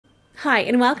Hi,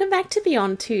 and welcome back to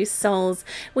Beyond Two Souls.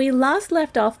 We last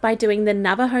left off by doing the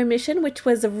Navajo mission, which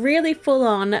was really full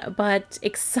on but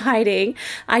exciting.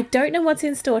 I don't know what's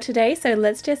in store today, so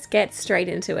let's just get straight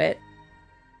into it.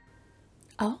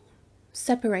 Oh,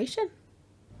 separation.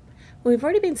 Well, we've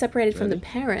already been separated from the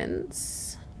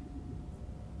parents.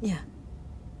 Yeah.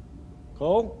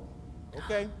 Cole?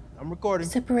 Okay, I'm recording.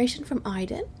 Separation from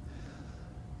Aiden?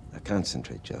 Now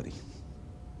concentrate, Jodie.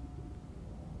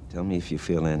 Tell me if you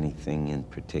feel anything in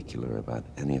particular about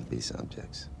any of these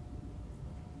objects.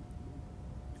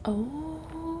 Oh.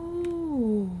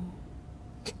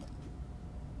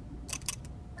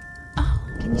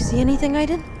 Can you see anything,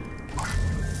 Aiden?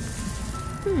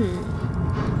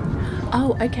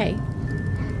 Oh, okay.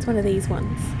 It's one of these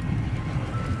ones.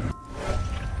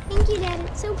 Thank you, Dad.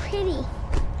 It's so pretty.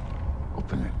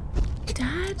 Open it.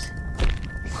 Dad?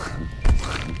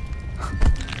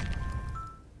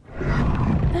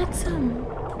 That's,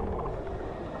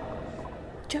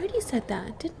 Jodie said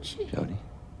that, didn't she? Jodie?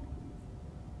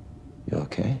 You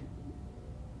okay?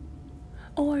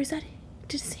 Or is that...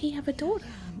 Does he have a daughter?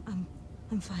 Yeah,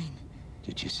 I'm fine.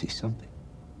 Did you see something?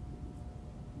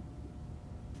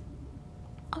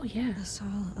 Oh, yeah. I saw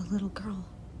a little girl.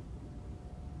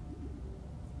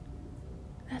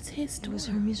 That's his It daughter. was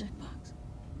her music box.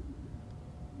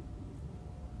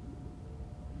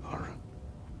 Laura?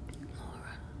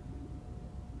 Laura.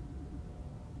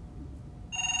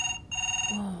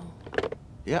 Whoa.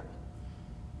 Yeah.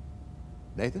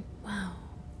 Nathan? Wow.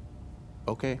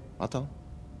 Okay, I'll tell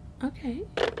him. Okay.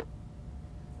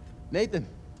 Nathan,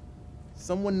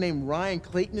 someone named Ryan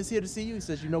Clayton is here to see you. He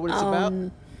says you know what it's about.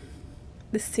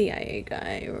 The CIA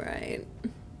guy, right?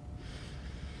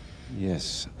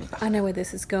 Yes. I know where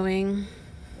this is going.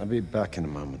 I'll be back in a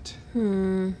moment.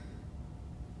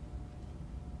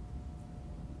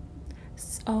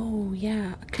 Oh,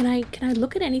 yeah. Can I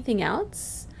look at anything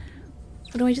else?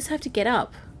 Or do I just have to get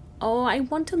up? Oh, I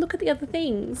want to look at the other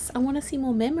things. I want to see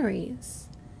more memories.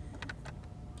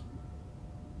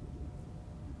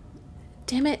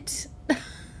 Damn it.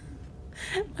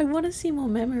 I want to see more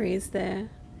memories there.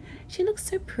 She looks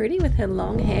so pretty with her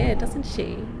long hair, doesn't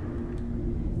she?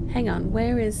 Hang on,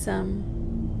 where's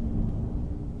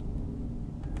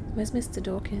Mr.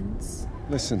 Dawkins?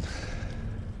 Listen.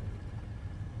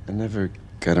 I never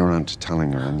got around to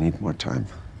telling her I need more time.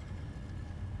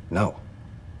 No.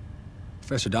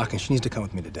 Professor Dawkins, she needs to come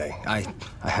with me today. I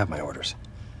have my orders.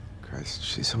 Christ,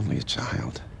 she's only a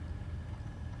child.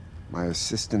 My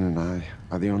assistant and I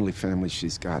are the only family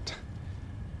she's got.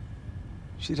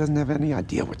 She doesn't have any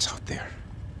idea what's out there.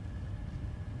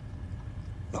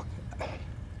 Look,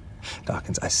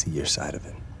 Dawkins, I see your side of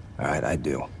it. All right, I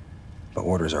do. But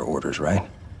orders are orders, right?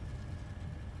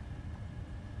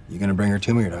 You gonna bring her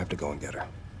to me, or do I have to go and get her?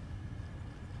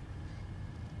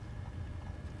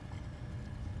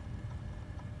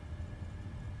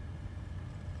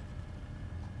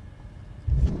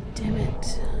 Damn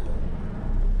it.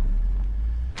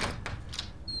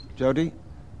 Jodie,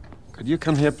 could you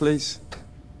come here, please?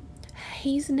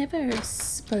 He's never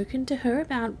spoken to her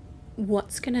about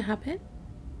what's gonna happen.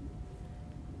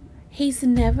 He's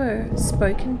never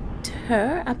spoken to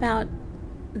her about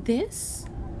this.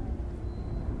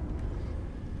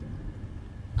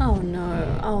 Oh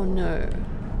no, oh no.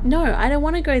 No, I don't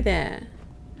want to go there.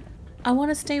 I want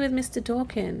to stay with Mr.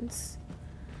 Dawkins.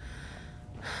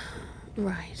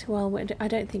 Right, well, I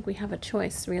don't think we have a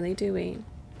choice, really, do we?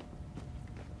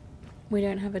 We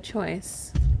don't have a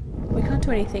choice. We can't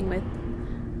do anything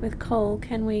with Cole,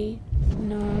 can we?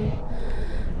 No.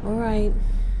 Alright.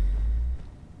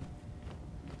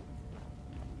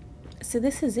 So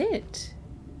this is it.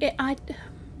 I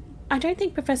don't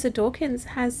think Professor Dawkins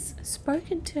has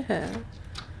spoken to her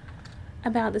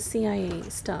about the CIA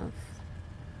stuff.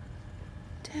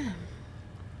 Damn.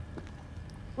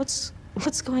 What's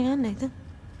going on, Nathan?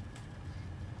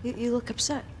 You look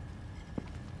upset.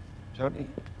 Jodie,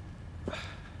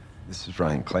 this is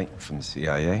Ryan Clayton from the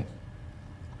CIA.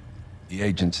 The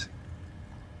agency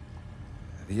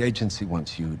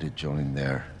wants you to join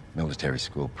their military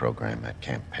school program at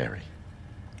Camp Perry.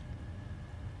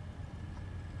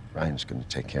 Ryan's going to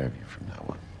take care of you from now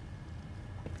on.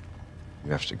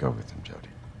 You have to go with him, Jodie.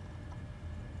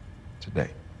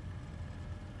 Today.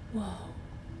 Whoa.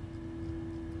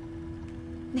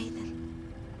 Nathan.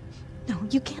 No,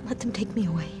 you can't let them take me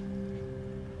away.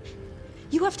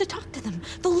 You have to talk to them.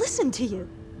 They'll listen to you.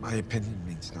 My opinion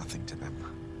means nothing to them.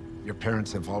 Your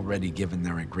parents have already given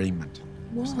their agreement.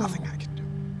 There's Whoa. nothing I can do.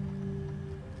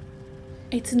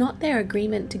 It's not their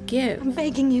agreement to give. I'm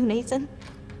begging you, Nathan.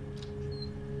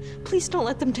 Please don't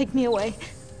let them take me away.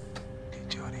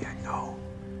 Jodie, I know.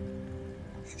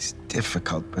 It's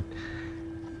difficult, but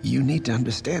you need to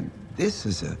understand this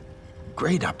is a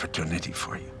great opportunity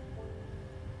for you.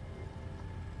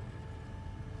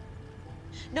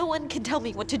 No one can tell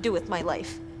me what to do with my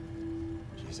life.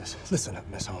 Jesus, listen up,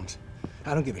 Miss Holmes.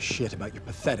 I don't give a shit about your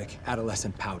pathetic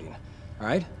adolescent pouting, all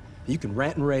right? You can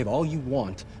rant and rave all you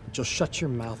want, but you'll shut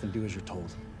your mouth and do as you're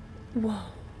told. Whoa.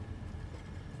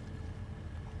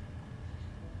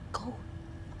 Go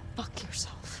fuck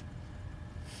yourself.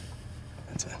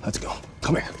 That's it. Let's go.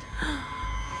 Come here.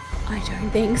 I don't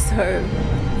think so.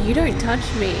 You don't touch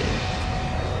me.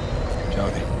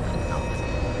 Jodie.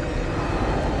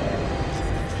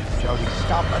 Jodie,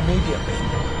 stop immediately.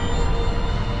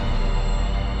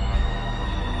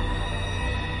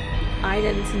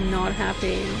 Aiden's not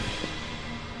happy.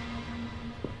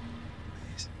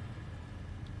 Please.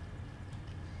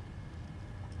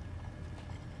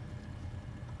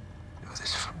 Do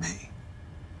this for me.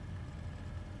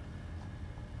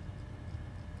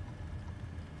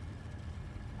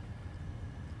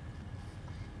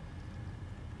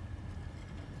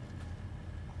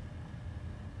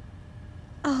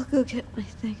 I'll go get my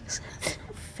things. That's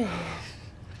not fair.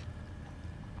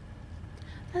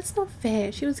 That's not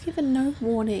fair. She was given no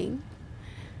warning.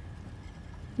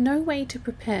 No way to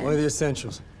prepare. Only the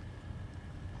essentials.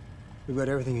 We've got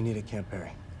everything you need at Camp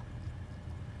Perry.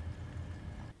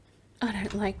 I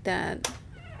don't like that.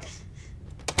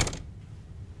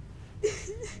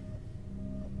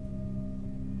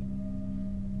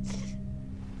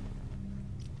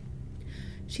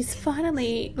 She's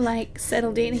finally like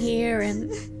settled in here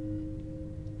and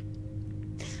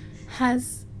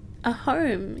has a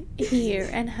home here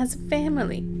and has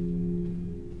family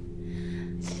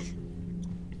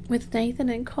with Nathan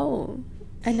and Cole,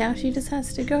 and now she just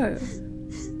has to go.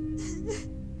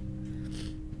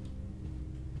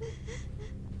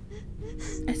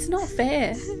 It's not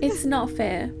fair. It's not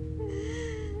fair.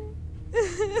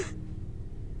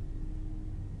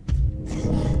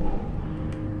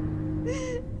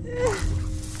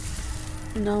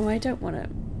 No, I don't want to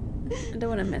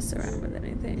mess around with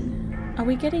anything. Are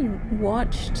we getting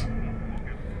watched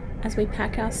as we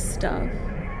pack our stuff?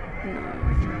 No.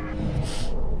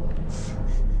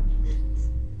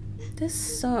 This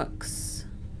sucks.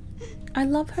 I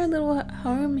love her little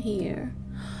home here.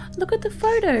 Look at the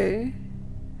photo.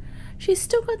 She's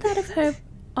still got that of her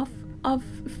of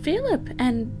Philip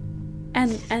and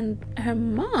her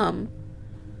mom.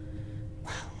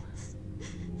 Wow.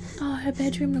 Oh, her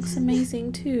bedroom looks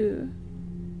amazing too.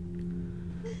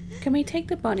 Can we take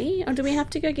the bunny, or do we have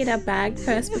to go get our bag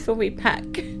first before we pack?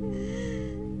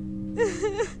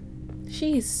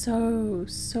 She is so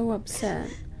upset.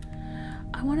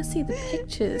 I want to see the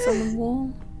pictures on the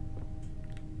wall.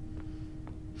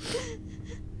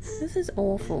 This is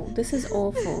awful. This is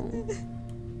awful.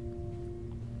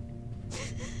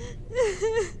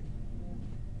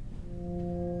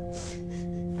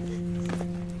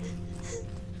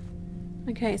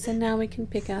 Okay, so now we can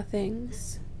pick our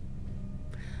things.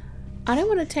 I don't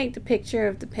want to take the picture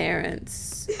of the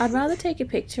parents. I'd rather take a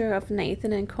picture of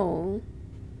Nathan and Cole.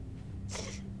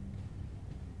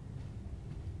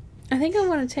 I think I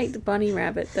want to take the bunny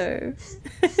rabbit though.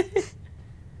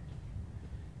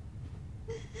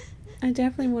 I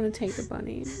definitely want to take the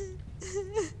bunny.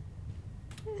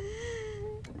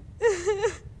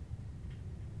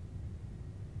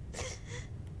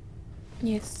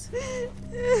 Yes.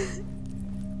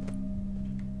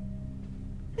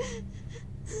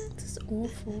 This is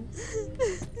awful.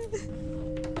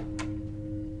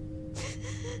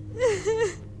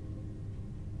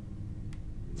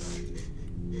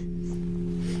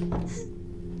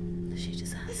 She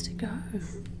just has to go.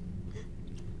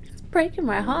 It's breaking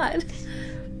my heart.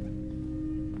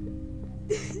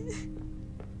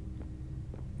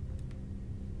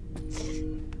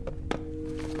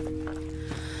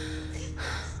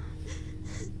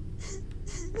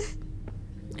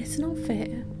 It's not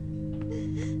fair.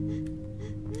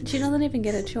 She doesn't even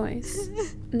get a choice.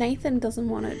 Nathan doesn't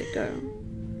want her to go.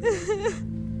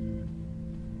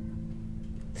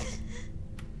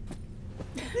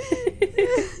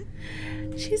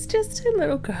 She's just a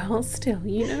little girl still,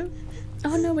 you know?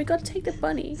 Oh no, we gotta take the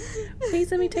bunny.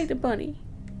 Please let me take the bunny.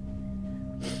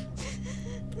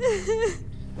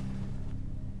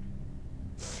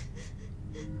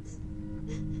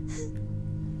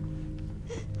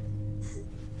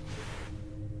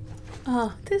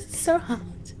 Oh, this is so hard.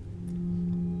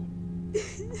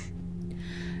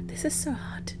 This is so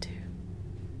hard to do.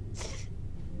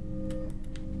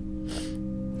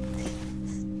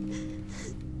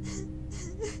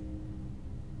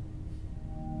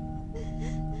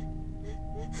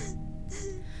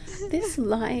 This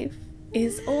life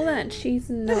is all that she's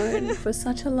known for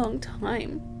such a long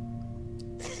time.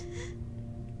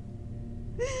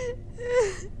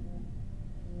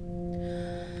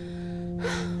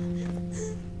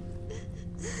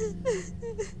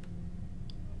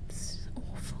 It's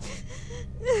awful.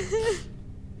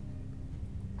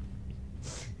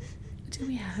 Do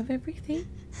we have everything?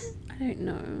 I don't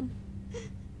know.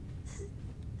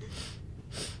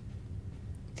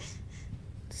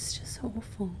 It's just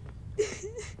awful.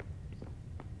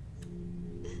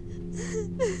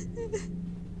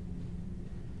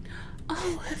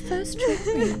 Oh, her first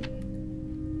drawing.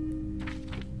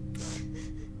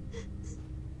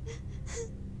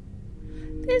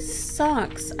 This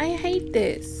sucks. I hate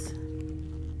this.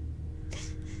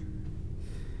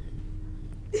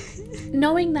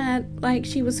 Knowing that, like,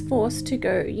 she was forced to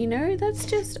go, you know, that's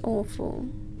just awful.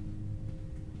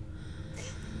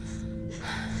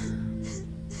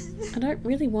 I don't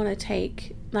really want to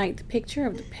take, like, the picture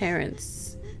of the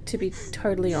parents, to be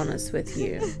totally honest with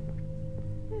you.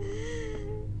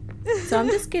 So I'm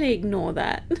just gonna ignore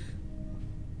that.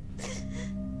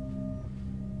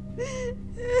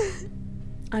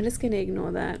 I'm just gonna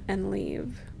ignore that and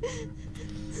leave.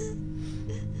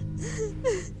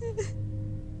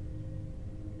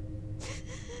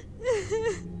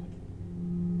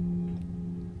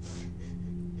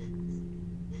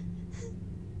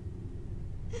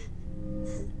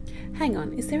 Hang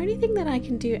on, is there anything that I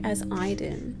can do as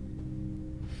Aiden?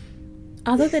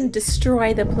 Other than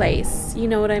destroy the place, you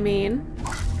know what I mean?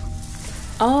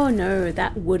 Oh no,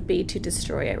 that would be to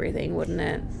destroy everything, wouldn't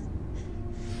it?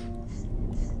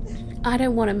 I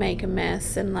don't want to make a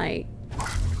mess and like...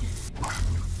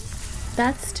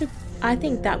 That's to... I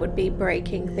think that would be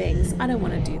breaking things. I don't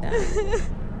want to do that.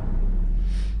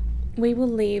 We will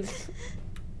leave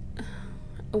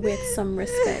with some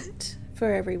respect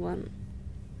for everyone.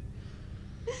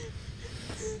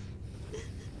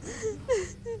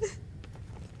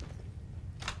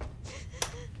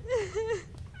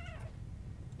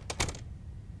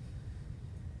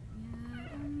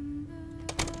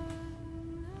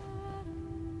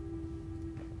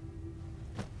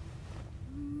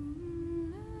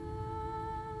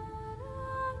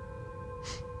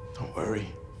 Don't worry.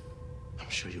 I'm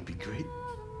sure you'll be great.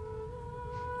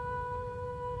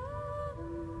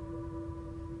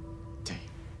 Dang.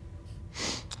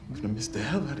 I'm gonna miss the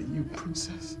hell out of you,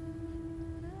 princess.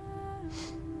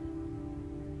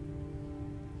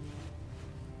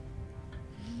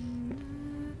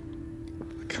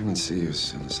 I'll come and see you as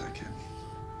soon as I can.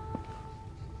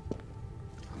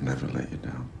 I'll never let you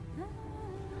down.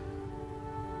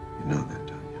 You know that,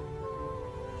 don't you?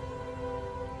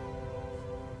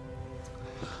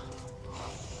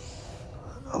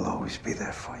 I'll always be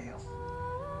there for you.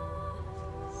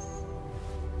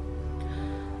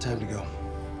 Time to go.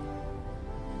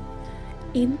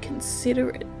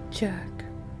 Inconsiderate jerk.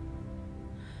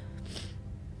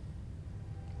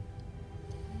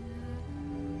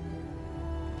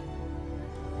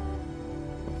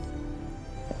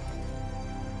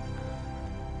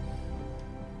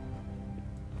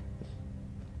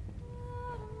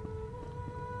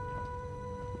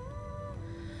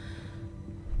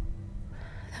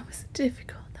 That was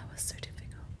difficult. That was so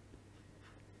difficult.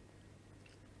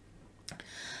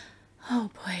 Oh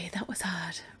boy, that was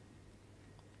hard.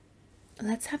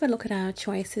 Let's have a look at our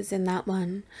choices in that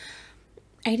one.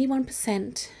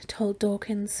 81% told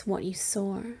Dawkins what you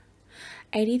saw.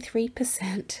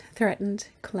 83% threatened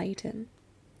Clayton.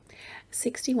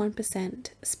 61%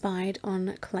 spied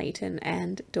on Clayton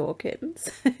and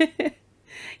Dawkins.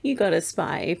 You gotta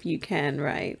spy if you can,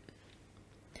 right?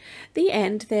 The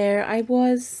end there, I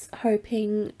was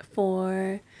hoping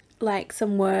for like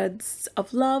some words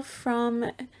of love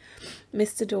from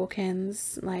Mr.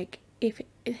 Dawkins, like if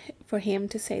for him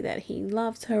to say that he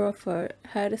loves her or for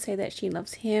her to say that she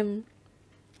loves him.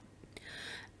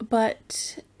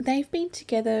 But they've been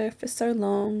together for so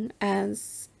long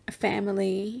as a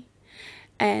family,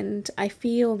 and I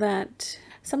feel that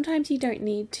sometimes you don't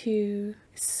need to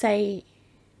say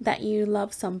that you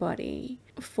love somebody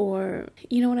for,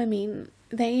 you know what I mean?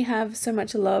 They have so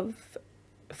much love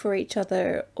for each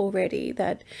other already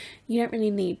that you don't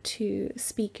really need to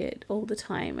speak it all the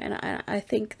time. And I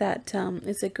think that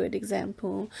is a good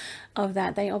example of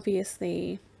that. They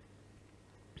obviously,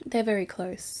 they're very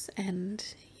close,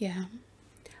 and yeah.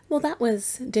 Well, that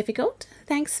was difficult.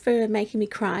 Thanks for making me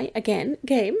cry again,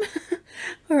 game.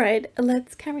 All right,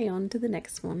 let's carry on to the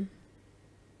next one.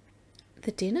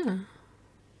 The dinner.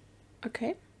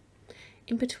 Okay.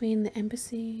 In between the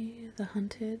embassy, the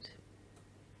hunted.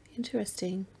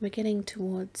 Interesting. We're getting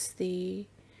towards the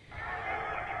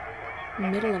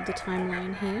middle of the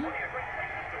timeline here.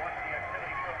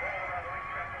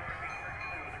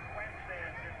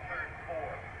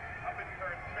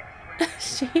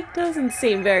 She doesn't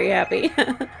seem very happy.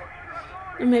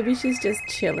 Maybe she's just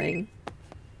chilling.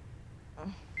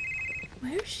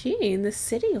 Where is she? In the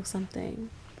city or something?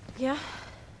 Yeah?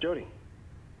 Jodie.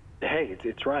 Hey,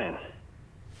 it's Ryan.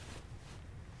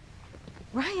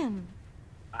 Ryan.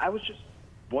 I was just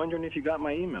wondering if you got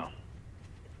my email.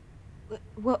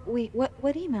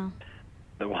 What email?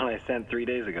 The one I sent 3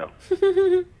 days ago.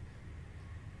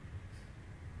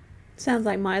 Sounds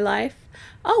like my life.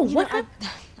 Oh, You what know,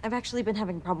 I've actually been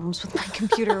having problems with my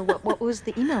computer. What was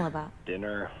the email about?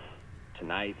 Dinner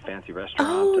tonight, fancy restaurant.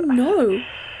 Oh, no.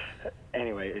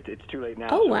 Anyway, it's too late now.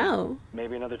 Oh, so wow.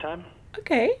 maybe another time?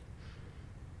 Okay.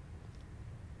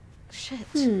 Shit.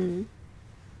 Hmm.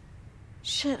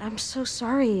 Shit, I'm so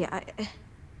sorry.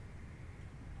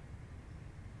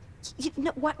 You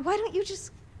know, why don't you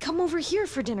just come over here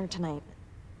for dinner tonight?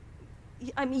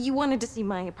 I mean, you wanted to see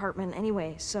my apartment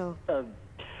anyway, so...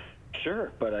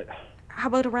 Sure, but How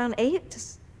about around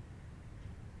 8?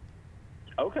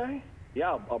 Okay.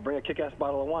 Yeah, I'll bring a kick-ass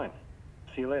bottle of wine.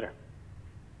 See you later.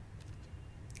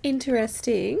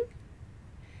 Interesting.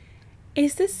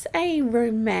 Is this a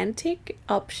romantic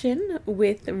option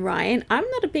with Ryan? I'm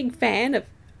not a big fan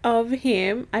of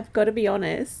him, I've got to be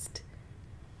honest.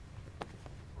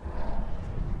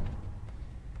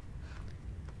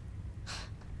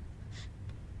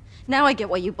 Now I get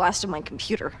why you blasted my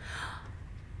computer.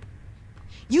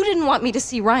 You didn't want me to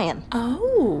see Ryan.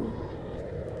 Oh.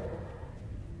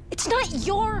 It's not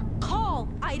your call,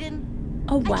 Aiden.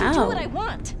 Oh, wow. I can do what I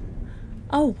want.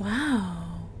 Oh, wow.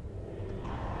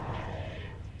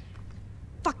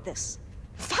 Fuck this.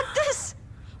 Fuck this!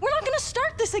 We're not gonna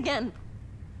start this again.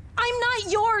 I'm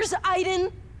not yours,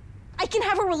 Aiden. I can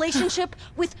have a relationship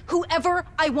with whoever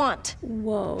I want.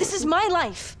 Whoa. This is my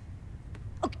life.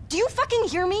 Okay, do you fucking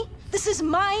hear me? This is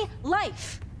my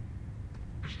life.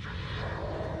 You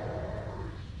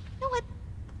know what?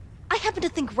 I happen to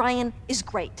think Ryan is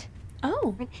great.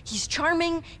 Oh, He's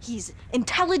charming, he's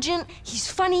intelligent, he's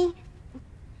funny,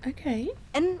 okay.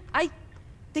 and I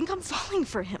think I'm falling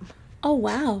for him. Oh,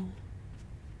 wow.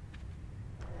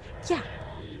 Yeah.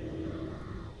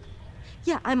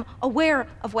 Yeah, I'm aware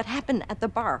of what happened at the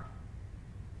bar.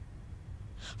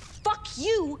 Fuck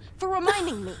you for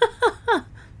reminding me.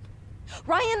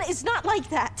 Ryan is not like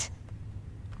that.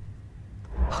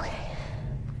 Okay,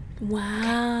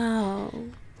 Wow.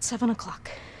 7 o'clock.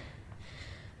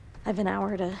 I have an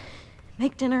hour to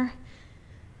make dinner,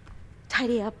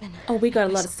 tidy up, and... Oh, we got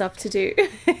a lot of stuff to do.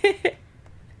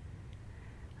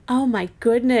 Oh my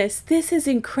goodness, this is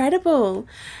incredible.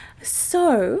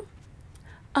 So,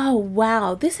 oh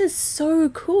wow, this is so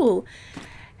cool.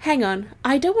 Hang on,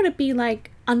 I don't want to be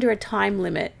like under a time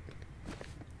limit.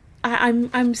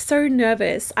 I'm so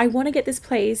nervous. I want to get this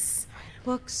place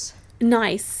Books.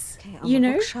 nice. Okay, on You the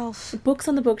know, bookshelf. books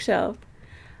on the bookshelf.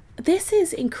 This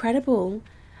is incredible.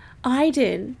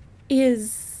 Aiden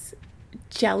is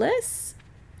jealous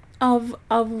of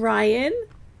Ryan.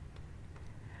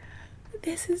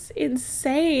 This is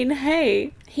insane.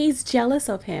 Hey, he's jealous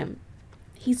of him.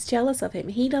 He's jealous of him.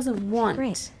 He doesn't want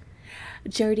Great.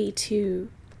 Jodie to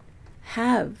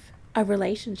have a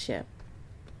relationship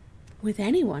with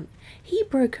anyone. He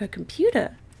broke her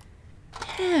computer.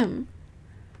 Damn.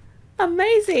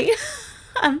 Amazing.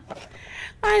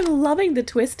 I'm loving the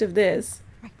twist of this.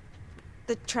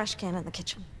 The trash can in the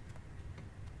kitchen.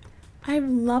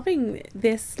 I'm loving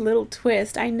this little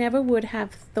twist. I never would have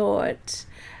thought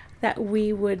that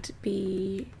we would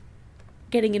be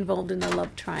getting involved in a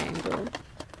love triangle.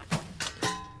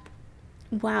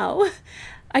 Wow.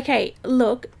 Okay,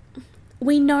 look,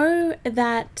 we know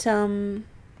that, can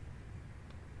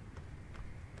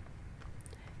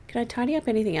I tidy up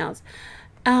anything else?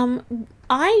 I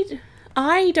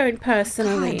don't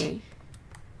personally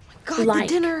God, like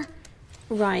the dinner.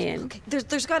 Ryan. Okay,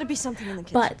 there's got to be something in the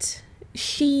kitchen. But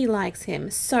she likes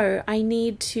him, so I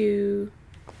need to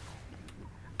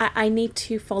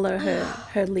follow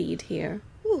her lead here.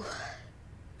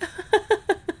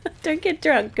 Don't get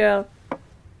drunk, girl.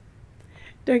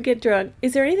 Don't get drunk.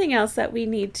 Is there anything else that we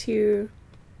need to...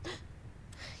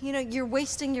 You know, you're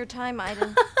wasting your time,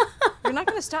 Aiden. You're not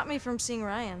going to stop me from seeing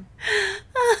Ryan.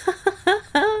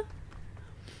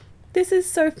 This is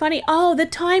so funny. Oh, the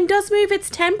time does move. It's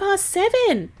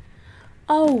 7:10.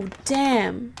 Oh,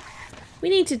 damn. We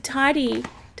need to tidy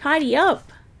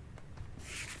up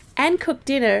and cook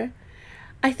dinner.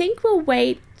 I think we'll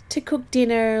wait to cook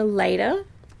dinner later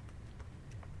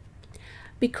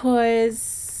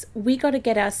because we got to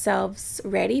get ourselves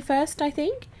ready first, I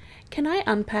think. Can I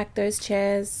unpack those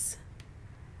chairs?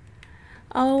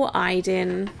 Oh,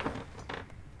 Aiden.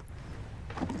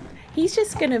 He's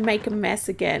just going to make a mess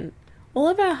again. All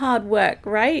of our hard work,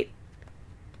 right?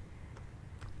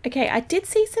 Okay, I did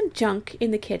see some junk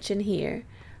in the kitchen here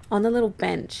on the little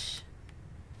bench.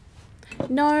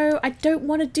 No, I don't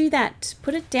want to do that.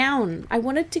 Put it down. I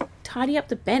wanted to tidy up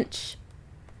the bench.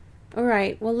 All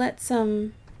right, well, let's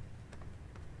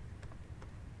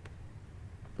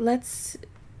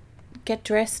get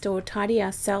dressed or tidy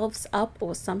ourselves up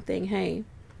or something. Hey,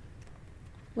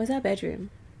 where's our bedroom?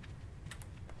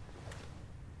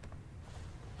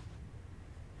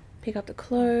 Pick up the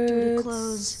clothes. Dirty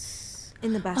clothes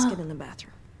in the basket in the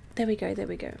bathroom. There we go, there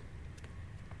we go.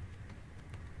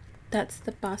 That's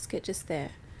the basket just there.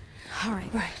 All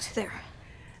right, there.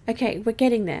 Okay, we're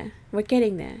getting there. We're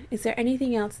getting there. Is there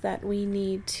anything else that we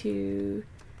need to...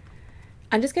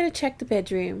 I'm just going to check the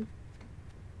bedroom.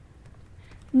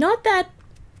 Not that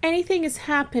anything is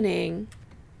happening,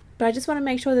 but I just want to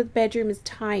make sure that the bedroom is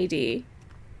tidy.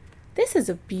 This is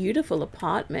a beautiful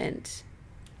apartment.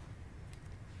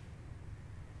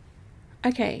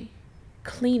 Okay,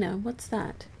 cleaner, what's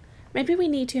that? Maybe we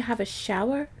need to have a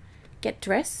shower, get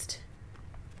dressed.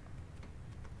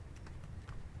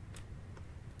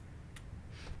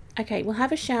 Okay, we'll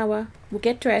have a shower, we'll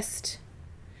get dressed,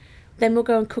 then we'll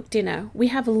go and cook dinner. We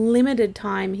have limited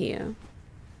time here.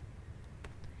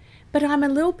 But I'm a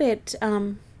little bit,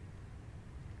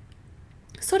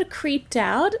 sort of creeped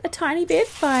out a tiny bit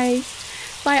by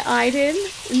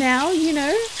Aiden now, you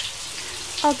know.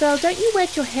 Oh girl, don't you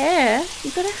wet your hair.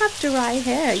 You gotta have dry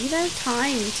hair. You don't have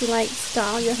time to like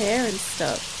style your hair and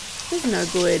stuff. This is no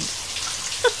good.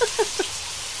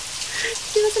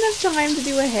 She doesn't have time to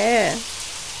do her hair.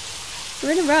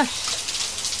 We're in a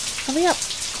rush. Hurry up.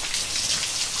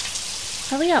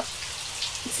 Hurry up.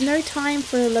 It's no time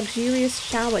for a luxurious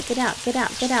shower. Get out, get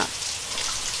out, get out.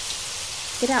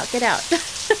 Get out, get out.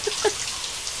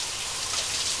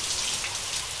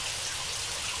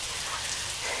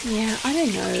 Yeah, I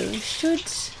don't know.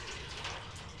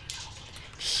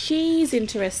 She's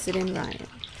interested in Ryan.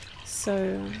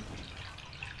 So,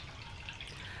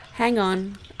 hang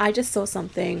on. I just saw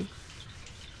something.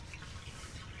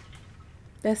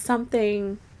 There was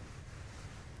something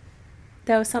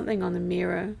on the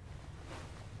mirror.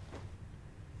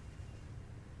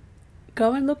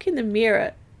 Go and look in the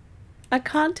mirror. I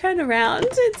can't turn around.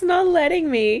 It's not letting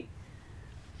me.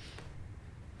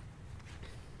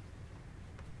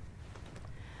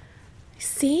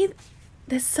 See,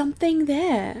 there's something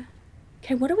there.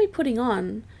 Okay, what are we putting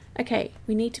on? Okay,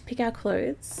 we need to pick our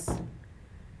clothes.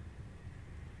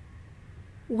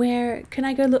 Where can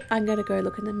I go look? I'm gonna go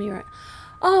look in the mirror.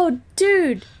 Oh,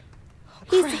 dude,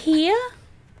 he's here?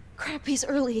 Crap, he's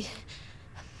early.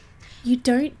 You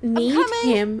don't need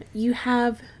him. You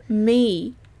have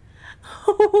me.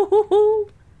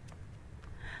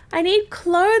 I need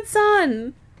clothes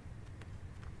on.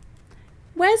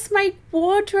 Where's my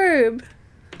wardrobe?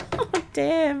 Oh,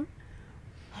 damn.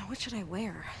 What should I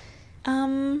wear?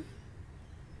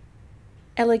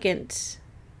 Elegant.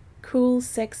 Cool,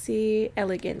 sexy,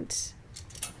 elegant.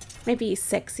 Maybe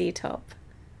sexy top.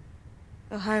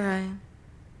 Oh, hi, Ryan.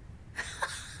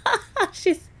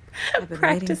 She's I've been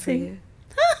practicing. waiting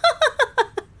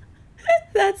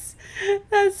for you.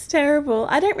 That's terrible.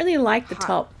 I don't really like the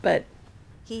top, but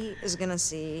he is gonna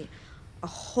see a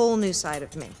whole new side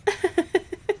of me.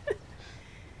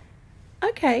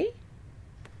 Okay.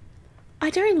 I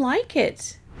don't like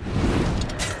it.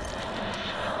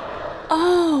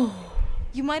 Oh.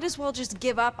 You might as well just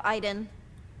give up, Aiden.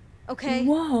 Okay?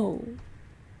 Whoa.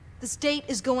 This date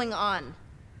is going on.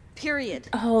 Period.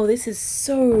 Oh, this is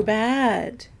so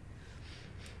bad.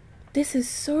 This is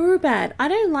so bad. I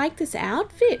don't like this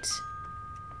outfit.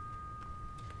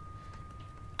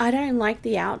 I don't like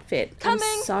the outfit. Coming.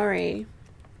 I'm sorry.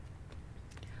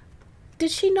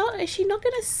 Is she not going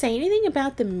to say anything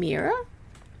about the mirror?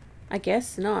 I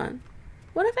guess not.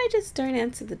 What if I just don't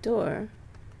answer the door?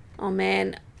 Oh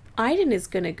man, Aiden is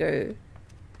going to go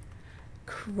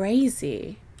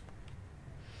crazy.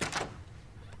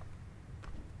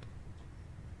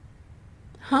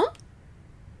 Huh?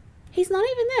 He's not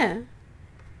even there.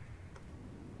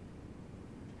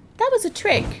 That was a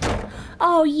trick.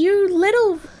 Oh, you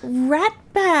little rat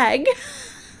bag.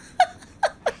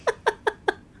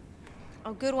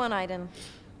 Oh, good one, Aiden.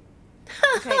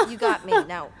 Okay, you got me.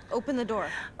 Now, open the door.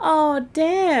 Oh,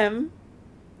 damn.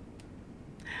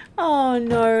 Oh,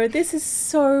 no. This is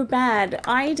so bad.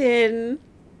 Aiden.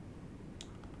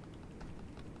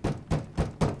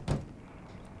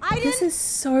 Aiden! This is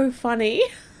so funny.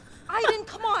 Aiden,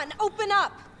 come on. Open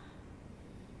up.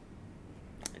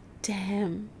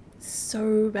 Damn.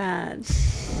 So bad.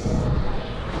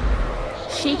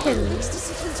 She can... Makes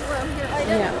decisions around here, Aiden.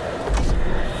 Yeah.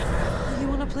 You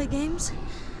want to play play games?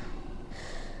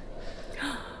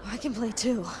 I can play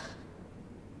too.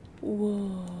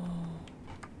 Whoa.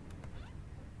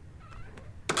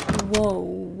 Whoa,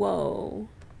 whoa.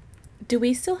 Do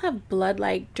we still have blood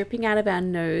like dripping out of our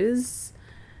nose?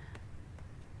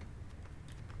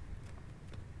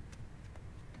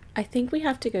 I think we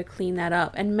have to go clean that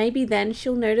up, and maybe then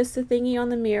she'll notice the thingy on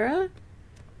the mirror.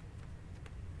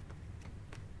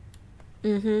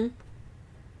 Mm-hmm.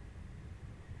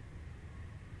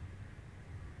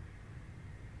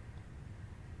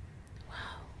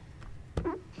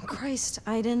 Wow. Christ,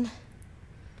 Aiden.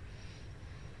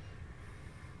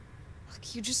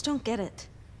 Look, you just don't get it.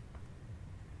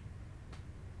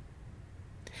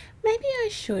 Maybe I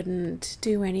shouldn't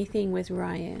do anything with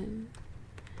Ryan.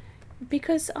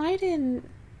 Because I don't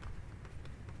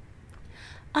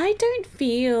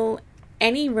feel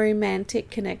any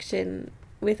romantic connection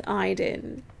with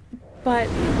Aiden, but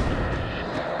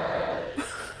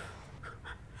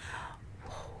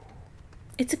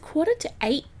it's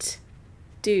 7:45,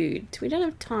 dude. We don't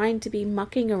have time to be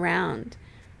mucking around.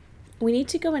 We need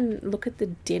to go and look at the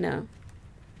dinner.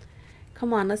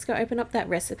 Come on, let's go open up that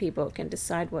recipe book and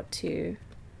decide what to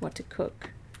cook.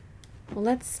 Well,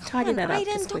 let's tidy that up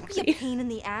just quickly. Don't be a pain in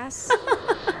the ass.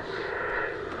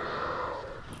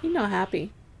 He's not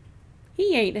happy.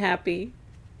 He ain't happy.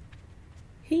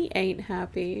 He ain't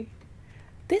happy.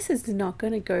 This is not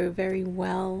going to go very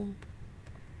well.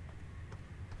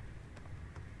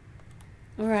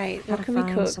 All right, what can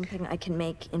we cook? Something I can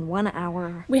make in 1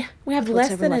 hour. We have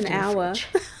less than an hour.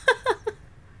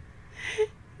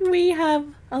 We have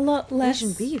a lot less.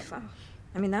 Asian beef.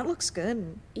 I mean, that looks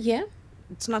good. Yeah.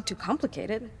 It's not too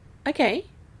complicated. Okay.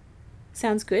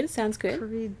 Sounds good, sounds good.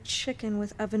 Curried chicken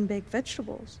with oven-baked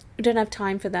vegetables. We don't have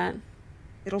time for that.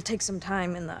 It'll take some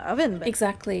time in the oven, but...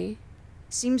 Exactly.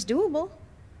 Seems doable.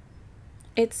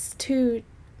 Takes too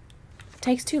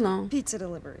long. Pizza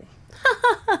delivery.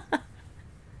 I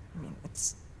mean,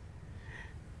 it's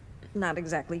not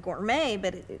exactly gourmet,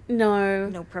 but no.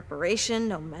 No preparation,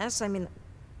 no mess. I mean,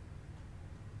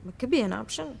 it could be an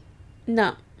option.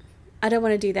 No. I don't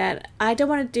want to do that. I don't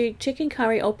want to do chicken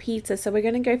curry or pizza, so we're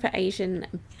going to go for Asian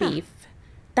beef.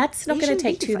 That's not going to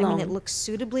take too long. I mean, it looks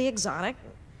suitably exotic.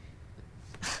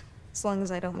 As long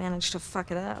as I don't manage to fuck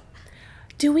it up.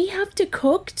 Do we have to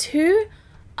cook too?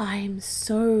 I'm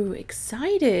so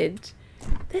excited.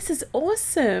 This is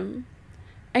awesome.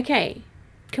 Okay,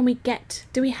 do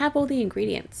we have all the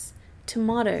ingredients?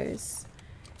 Tomatoes,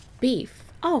 beef.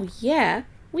 Oh yeah.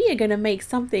 We are going to make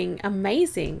something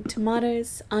amazing.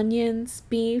 Tomatoes, onions,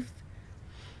 beef.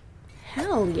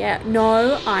 Hell yeah.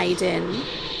 No, Aiden.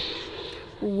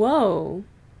 Whoa.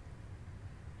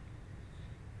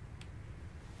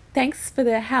 Thanks for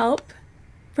the help,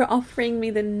 for offering me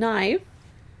the knife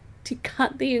to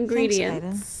cut the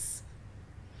ingredients.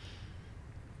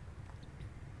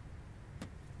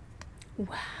 Thanks, Aiden.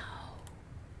 Wow.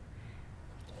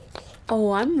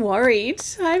 Oh, I'm worried.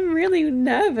 I'm really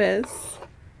nervous.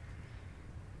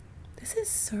 This is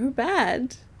so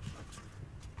bad.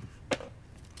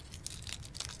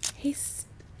 He's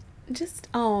just...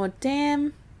 Oh,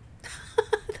 damn.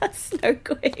 That's no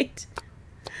good.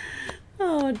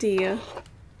 Oh, dear.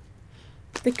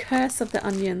 The curse of the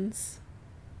onions.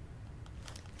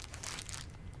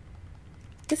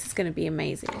 This is going to be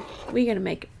amazing. We're going to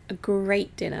make a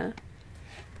great dinner.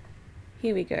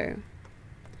 Here we go.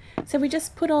 So we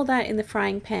just put all that in the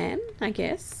frying pan, I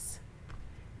guess.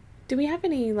 Do we have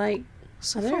any, like...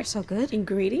 So far, so good.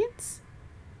 Ingredients?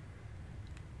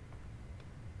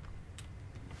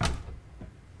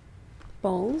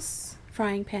 Bowls,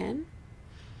 frying pan.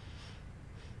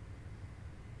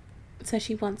 So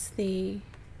she wants the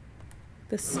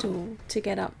stool to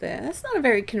get up there. That's not a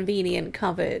very convenient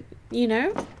cupboard, you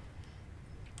know?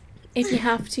 If you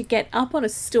have to get up on a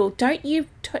stool, don't you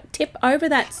tip over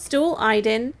that stool,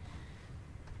 Aiden.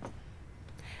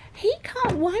 He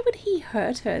can't. Why would he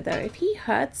hurt her though? If he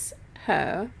hurts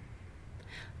her,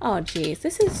 oh geez,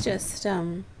 this is just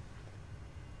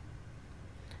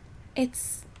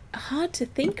it's hard to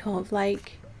think of,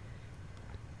 like,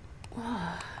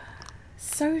 oh,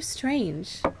 so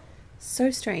strange, so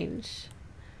strange.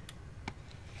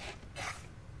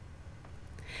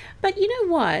 But you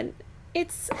know what,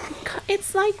 it's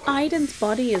like Aiden's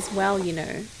body as well, you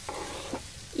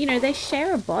know, they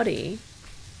share a body.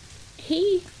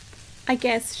 He, I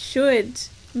guess, should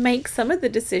make some of the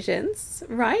decisions,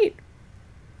 right?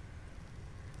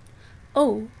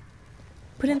 Oh,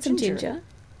 put in some ginger.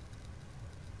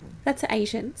 That's an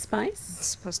Asian spice. It's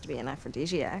supposed to be an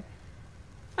aphrodisiac.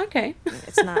 Okay. I mean,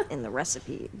 it's not in the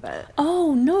recipe, but...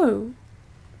 Oh, no.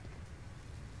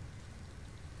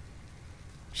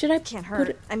 Should I Can't put hurt.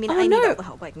 it? I mean, Oh, I no. need all the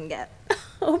help I can get.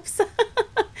 Oops.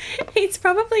 He's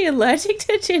probably allergic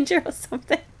to ginger or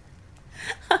something.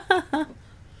 I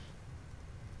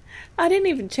didn't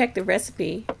even check the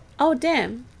recipe. Oh,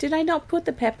 damn. Did I not put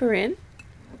the pepper in?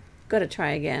 Gotta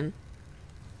try again.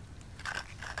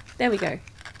 There we go.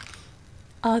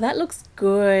 Oh, that looks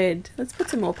good. Let's put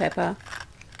some more pepper.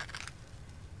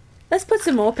 Let's put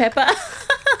some more pepper.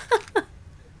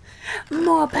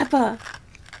 More pepper.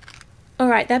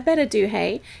 Alright, that better do,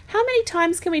 hey? How many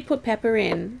times can we put pepper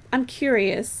in? I'm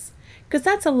curious. Because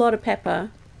that's a lot of pepper.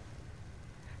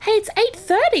 Hey, it's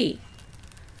 8:30.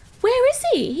 Where is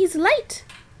he? He's late.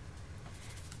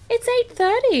 It's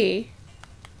 8:30.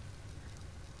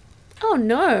 Oh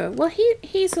no. Well,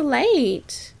 he's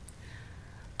late.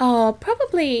 Oh,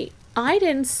 probably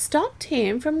Aiden stopped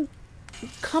him from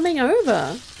coming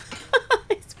over.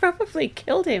 He's probably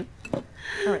killed him.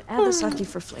 Alright, add the sake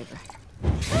for flavor.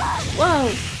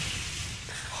 Whoa.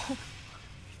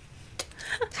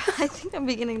 I think I'm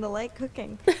beginning to like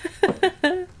cooking.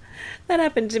 That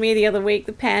happened to me the other week.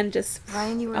 The pan just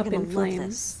Ryan, you are up gonna in love flames.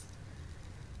 this.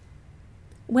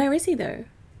 Where is he though?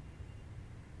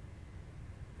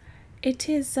 It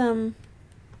is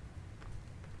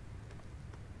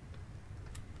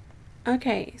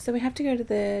okay, so we have to go to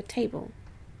the table.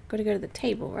 Gotta go to the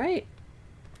table, right?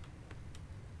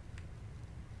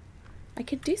 I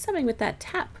could do something with that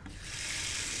tap.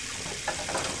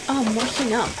 Oh, I'm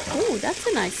washing up. Oh, that's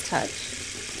a nice touch.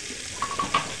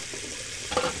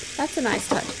 That's a nice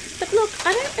touch. But look,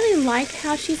 I don't really like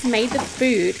how she's made the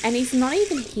food and he's not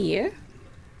even here.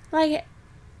 Like,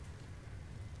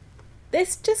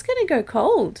 it's just gonna go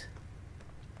cold.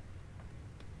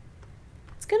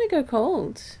 It's gonna go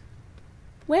cold.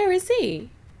 Where is he?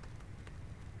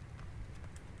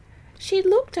 She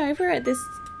looked over at this.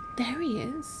 There he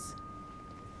is.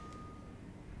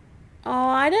 Oh,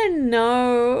 I don't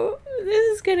know.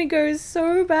 This is gonna go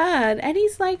so bad. And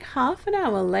he's like half an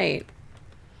hour late.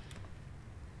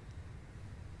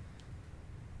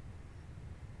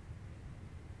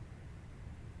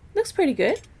 Looks pretty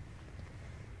good.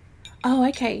 Oh,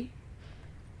 okay.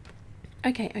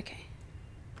 Okay.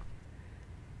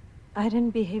 I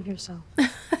didn't behave yourself.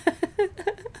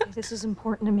 This is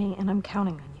important to me, and I'm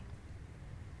counting on you.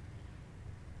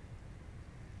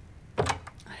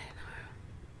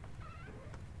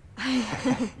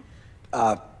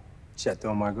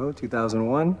 Chateau Margaux,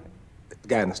 2001. The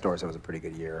guy in the store said it was a pretty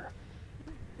good year.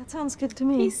 That sounds good to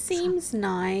me. He seems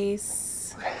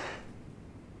nice.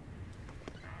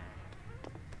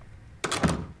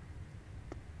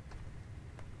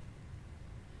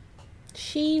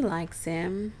 She likes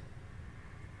him.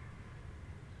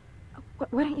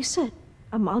 Why don't you sit?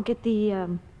 I'll get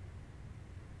the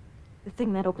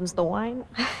thing that opens the wine.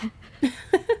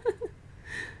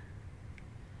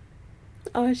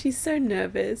 Oh, she's so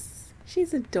nervous.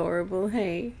 She's adorable,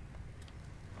 hey.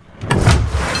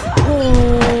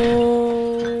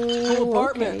 Oh,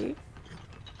 apartment. okay.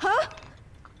 Huh?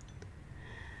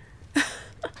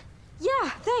 Yeah,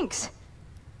 thanks.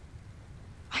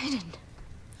 Aiden.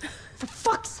 For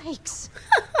fuck's sakes.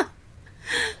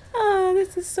 Oh,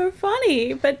 this is so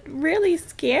funny, but really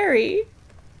scary.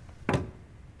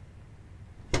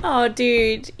 Oh,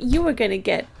 dude, you were gonna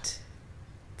get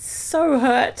so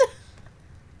hurt.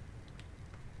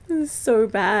 This is so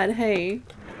bad, hey.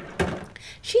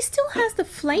 She still has the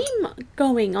flame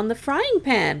going on the frying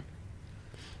pan.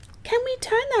 Can we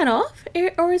turn that off?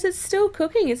 Or is it still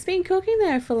cooking? It's been cooking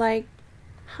there for like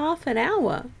half an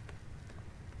hour.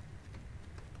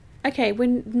 Okay,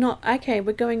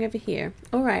 we're going over here.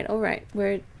 Alright.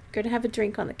 We're going to have a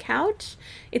drink on the couch.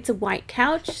 It's a white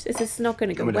couch. This is not going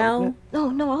to go well.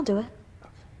 No, I'll do it.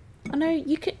 Oh no,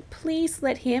 you can please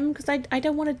let him, because I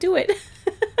don't want to do it.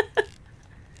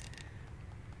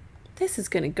 This is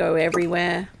going to go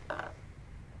everywhere.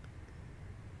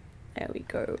 There we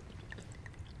go.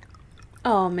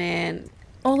 Oh man,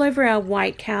 all over our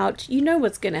white couch. You know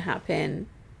what's going to happen.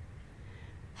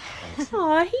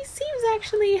 Aw, he seems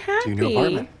actually happy. To your new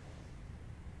apartment.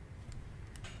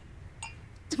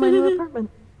 It's my new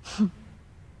apartment.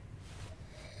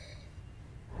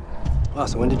 Oh,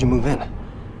 so when did you move in?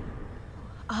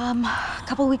 A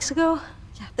couple weeks ago.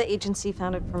 Yeah, the agency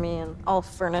found it for me and all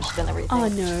furnished and everything. Oh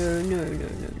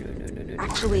no.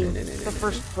 Actually, the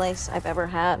first place I've ever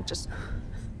had, just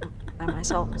by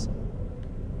myself. So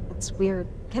it's weird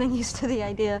getting used to the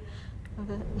idea of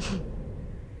it.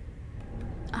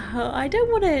 I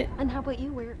don't want to. And how about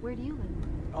you? Where do you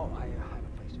live? Oh, I have a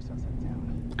place just outside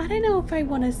town. I don't know if I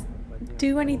want to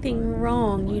do anything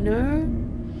wrong, you know?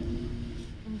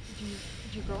 And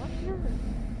did you grow up here? Or?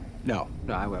 No,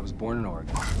 I was born in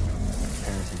Oregon.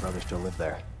 parents and brother still live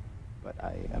there. But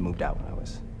I moved out when I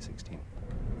was 16.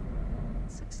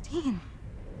 16?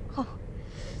 Oh.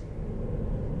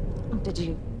 Did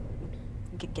you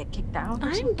get kicked out or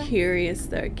I'm something? curious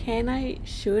though.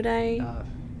 Should I?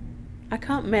 I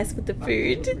can't mess with the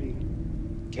food. Pretty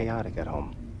chaotic at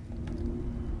home.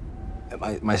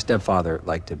 My stepfather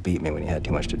liked to beat me when he had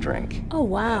too much to drink. Oh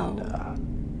wow.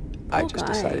 And, I Poor just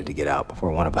guy. decided to get out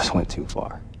before one of us went too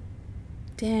far.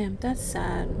 Damn, that's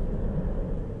sad.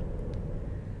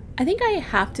 I think I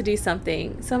have to do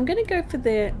something, so I'm gonna go for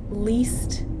the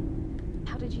least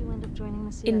How did you end up joining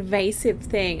the CI? invasive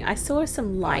thing. I saw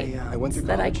some lights I went through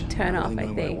that I college, could turn not off, really I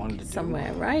knowing what I wanted think, to do.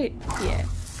 somewhere, right? Yeah.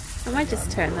 I might just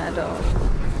turn that off.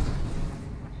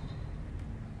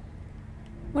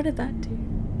 What did that do?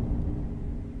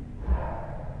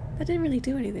 That didn't really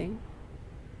do anything.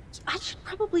 I should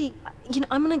probably,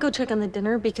 I'm gonna go check on the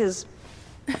dinner because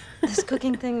this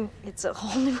cooking thing, it's a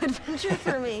whole new adventure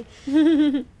for me.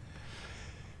 You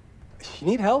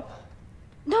need help?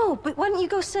 No, but why don't you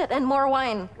go sit and more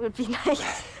wine would be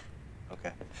nice.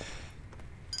 Okay.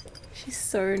 She's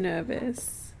so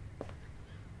nervous.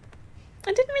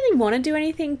 I didn't really want to do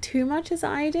anything too much as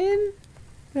I did,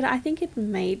 but I think it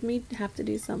made me have to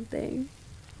do something.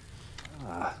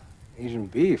 Asian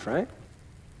beef, right?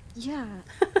 Yeah.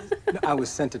 No, I was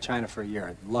sent to China for a year.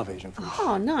 I love Asian food.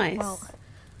 Oh, nice. Well,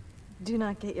 do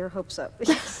not get your hopes up.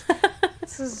 Because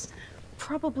this is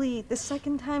probably the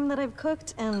second time that I've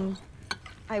cooked, and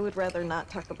I would rather not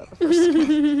talk about the first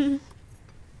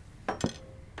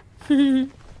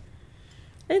time.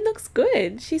 It looks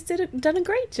good. She's done a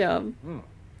great job.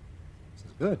 This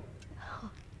is good.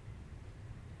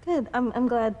 Good. I'm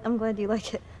glad you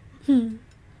like it.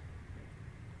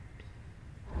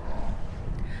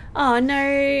 Oh no!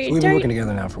 So we've been don't. working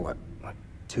together now for what?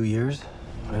 2 years?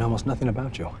 I know almost nothing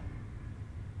about you.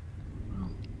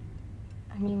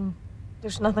 I mean,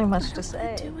 there's nothing much to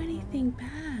say. Do anything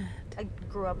bad. I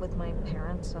grew up with my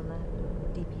parents on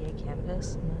the DPA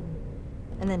campus,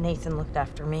 and then Nathan looked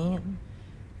after me, and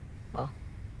well,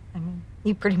 I mean,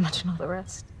 you pretty much know the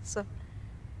rest. So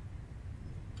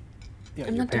Yeah,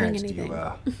 I'm your not doing parents, anything.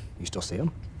 You still see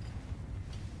them?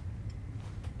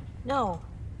 no,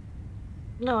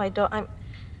 I don't.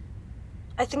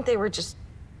 I think they were just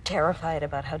terrified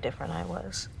about how different I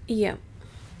was. Yeah.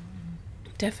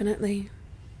 Definitely.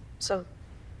 So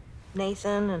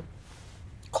Nathan and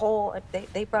Cole,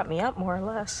 they brought me up more or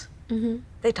less.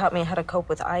 They taught me how to cope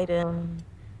with Aiden,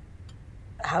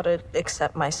 how to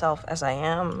accept myself as I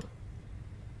am.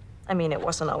 I mean, it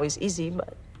wasn't always easy,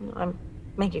 but I'm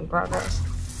making progress.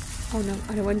 Oh no!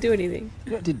 I don't want to do anything.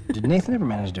 Did Nathan ever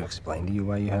manage to explain to you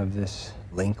why you have this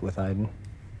link with Aiden?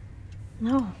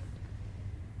 No.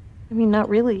 I mean, not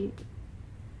really.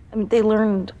 I mean, they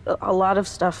learned a lot of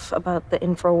stuff about the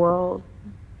infra world.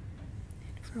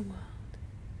 For a while.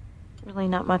 Really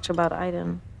not much about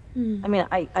Aiden. I mean,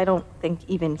 I don't think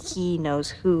even he knows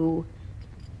who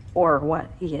or what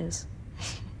he is.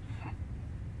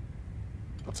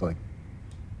 It's like,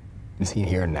 is he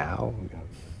here now,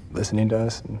 listening to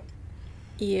us? And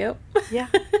Yep. Yeah.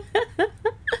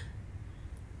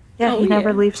 Yeah, Oh, he never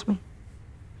yeah. leaves me.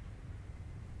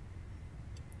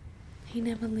 He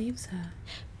never leaves her.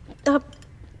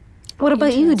 What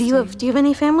about you? Do you have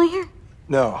any family here?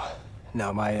 No,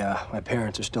 my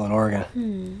parents are still in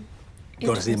Oregon.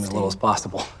 Go to see them as little as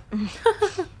possible.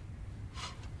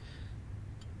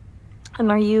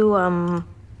 And are you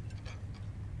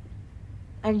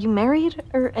married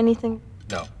or anything?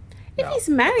 No. If he's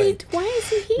married, why is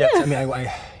he here? Yeah, I mean,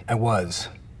 I was.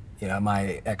 You know,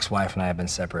 my ex-wife and I have been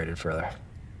separated for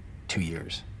 2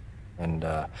 years. And,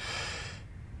 yeah,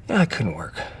 it couldn't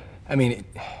work. I mean,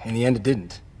 in the end, it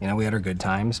didn't. You know, we had our good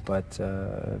times, but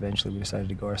eventually we decided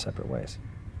to go our separate ways.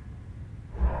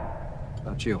 How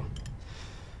about you?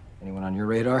 Anyone on your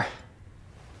radar?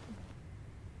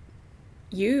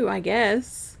 You, I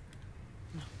guess.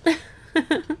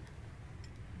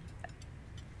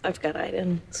 I've got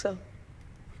Aiden, so.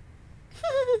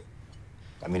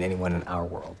 I mean, anyone in our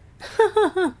world.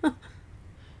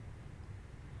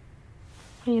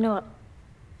 You know what?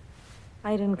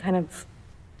 Aiden kind of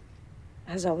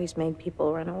has always made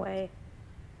people run away.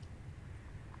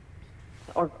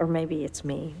 Or maybe it's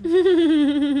me.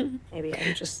 Maybe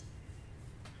I'm just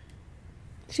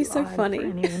She's too so odd funny. for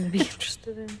anyone to be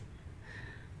interested in. You're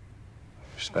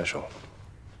special,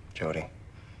 Jodie.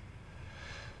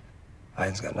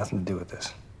 Aiden's got nothing to do with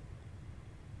this.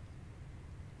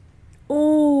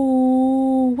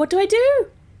 Ooh, what do I do?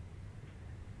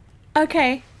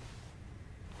 Okay.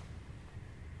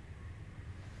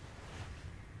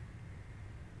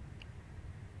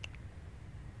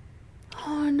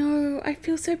 Oh no, no, I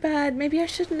feel so bad. Maybe I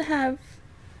shouldn't have.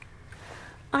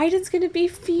 Aiden's gonna be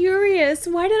furious.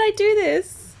 Why did I do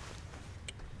this?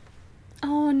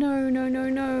 Oh no, no, no,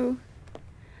 no.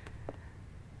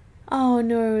 Oh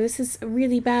no, this is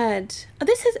really bad. Oh,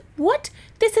 this is, what?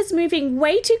 This is moving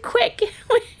way too quick.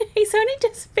 He's only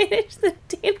just finished the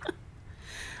dinner.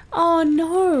 Oh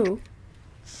no.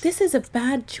 This is a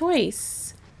bad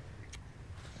choice.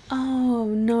 Oh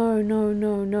no, no,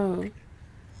 no, no.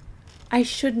 I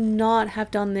should not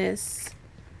have done this.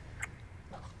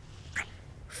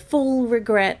 Full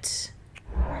regret.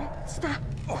 Stop.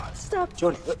 Stop.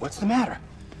 Jodie, what's the matter?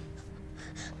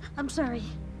 I'm sorry.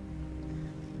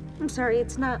 I'm sorry.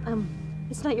 It's not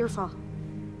your fault.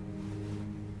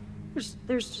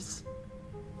 There's just...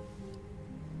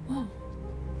 Whoa.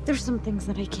 There's some things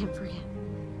that I can't forget.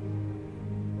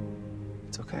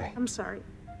 It's okay. I'm sorry.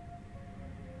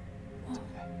 It's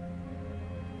okay.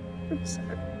 I'm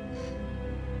sorry.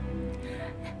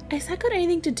 Has that got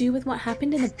anything to do with what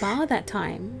happened in the bar that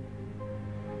time?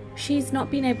 She's not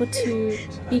been able to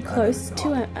be close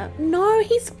to her. No,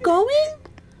 he's going?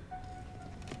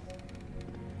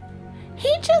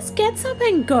 He just gets up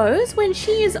and goes when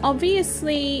she is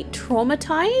obviously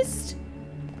traumatized?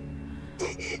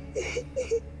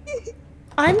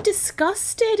 I'm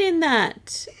disgusted in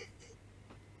that.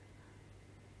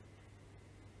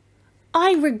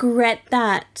 I regret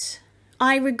that.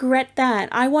 I regret that.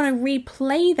 I want to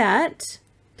replay that.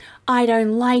 I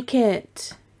don't like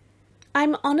it.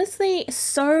 I'm honestly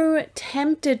so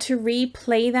tempted to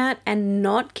replay that and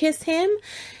not kiss him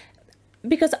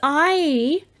because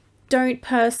I don't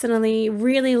personally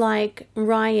really like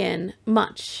Ryan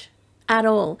much at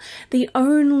all. The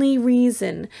only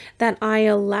reason that I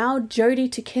allowed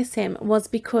Jodie to kiss him was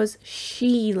because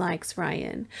she likes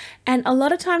Ryan. And a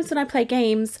lot of times when I play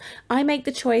games, I make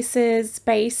the choices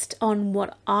based on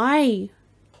what I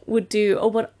would do or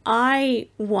what I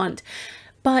want.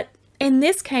 But in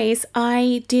this case,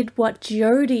 I did what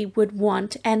Jodie would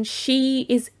want, and she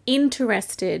is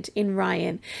interested in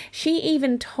Ryan. She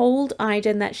even told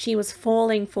Aiden that she was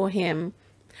falling for him.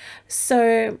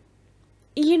 So,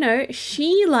 you know,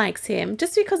 she likes him.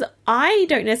 Just because I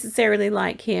don't necessarily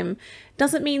like him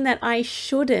doesn't mean that I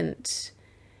shouldn't.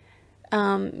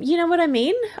 You know what I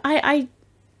mean?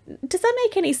 Does that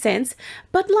make any sense?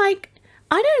 But like,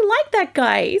 I don't like that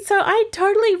guy, so I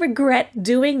totally regret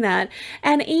doing that.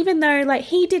 And even though like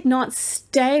he did not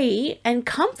stay and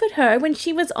comfort her when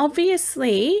she was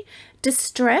obviously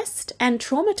distressed and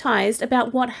traumatized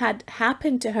about what had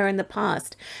happened to her in the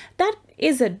past, that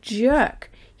is a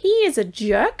jerk. He is a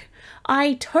jerk.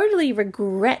 I totally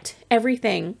regret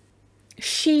everything.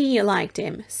 She liked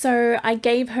him, so I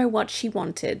gave her what she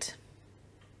wanted.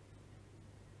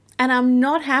 And I'm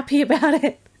not happy about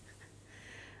it.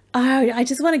 Oh, I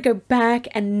just want to go back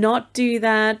and not do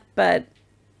that, but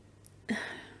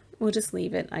we'll just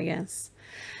leave it, I guess.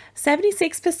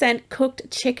 76% cooked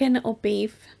chicken or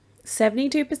beef.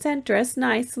 72% dressed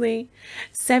nicely.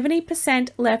 70%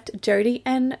 left Jodie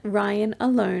and Ryan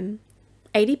alone.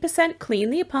 80%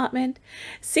 cleaned the apartment.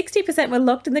 60% were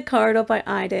locked in the corridor by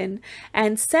Aiden.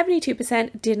 And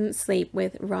 72% didn't sleep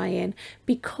with Ryan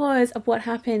because of what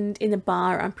happened in the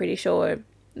bar, I'm pretty sure.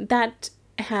 That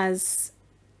has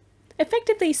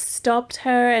effectively stopped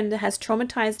her and has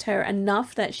traumatized her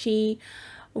enough that she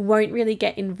won't really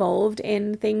get involved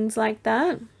in things like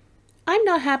that. I'm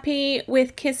not happy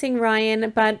with kissing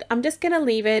Ryan, but I'm just gonna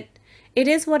leave it. It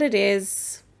is what it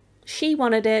is. She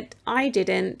wanted it. I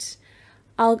didn't.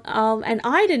 And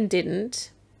Aiden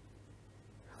didn't.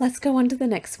 Let's go on to the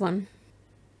next one.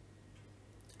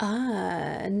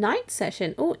 Night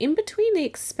session. Oh, in between the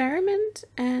experiment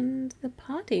and the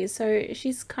party. So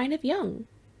she's kind of young.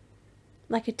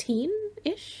 Like a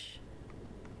teen-ish?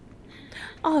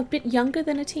 Oh, a bit younger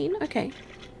than a teen? Okay.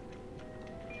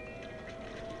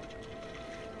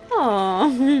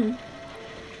 Oh,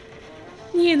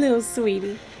 you little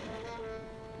sweetie.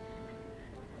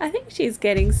 I think she's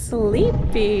getting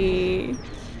sleepy.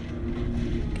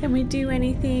 Can we do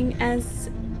anything as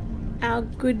our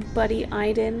good buddy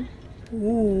Aiden?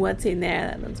 Ooh, what's in there?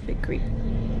 That looks a bit creepy.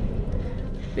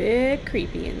 Bit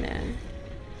creepy in there.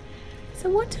 So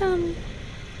what,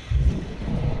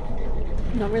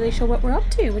 not really sure what we're up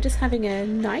to. We're just having a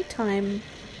nighttime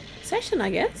session, I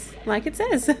guess, like it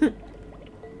says.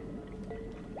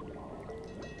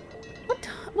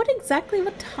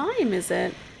 What time is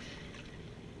it?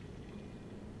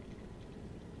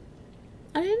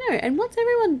 I don't know. And what's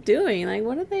everyone doing? Like,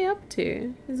 what are they up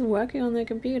to? Just working on their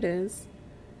computers.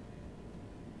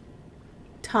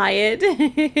 Tired.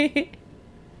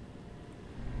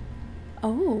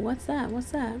 Oh, what's that?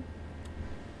 What's that?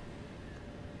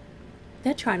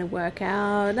 They're trying to work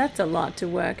out. That's a lot to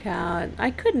work out.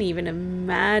 I couldn't even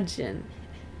imagine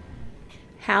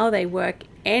how they work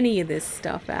any of this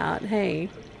stuff out. Hey.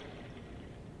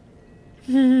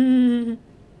 I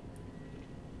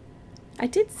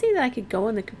did see that I could go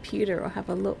on the computer or have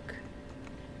a look.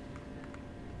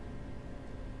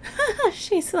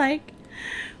 She's like,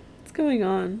 what's going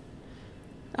on?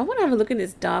 I want to have a look in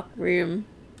this dark room.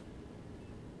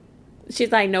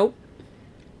 She's like, nope.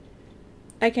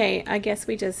 Okay, I guess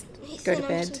we just go to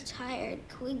bed. I'm so tired.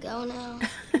 Can we go now?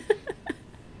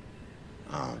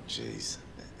 Oh, jeez.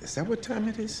 Is that what time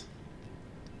it is?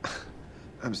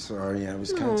 I'm sorry, I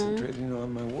was concentrating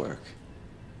on my work.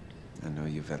 I know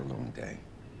you've had a long day.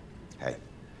 Hey,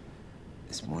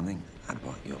 this morning I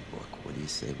bought you a book. What do you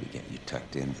say we get you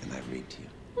tucked in and I read to you?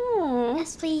 Aww.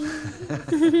 Yes,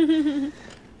 please.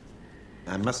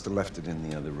 I must have left it in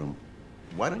the other room.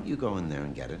 Why don't you go in there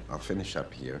and get it? I'll finish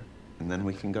up here, and then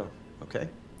we can go, okay?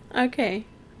 Okay.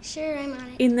 Sure, I'm on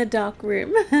it. In the dark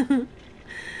room.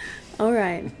 All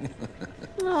right.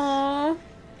 Aww.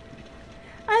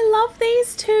 I love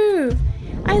these two.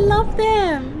 I love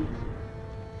them.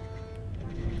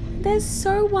 They're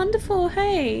so wonderful.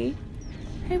 Hey.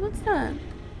 Hey, what's that?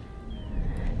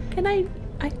 Can I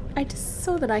just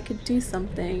saw that I could do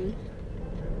something.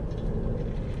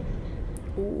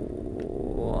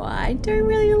 Ooh, I don't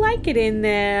really like it in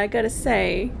there, I gotta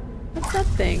say. What's that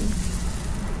thing?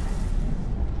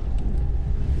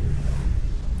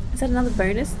 Is that another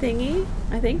bonus thingy?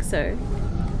 I think so.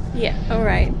 Yeah,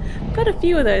 alright. Got a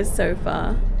few of those so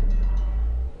far.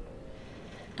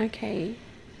 Okay.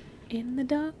 In the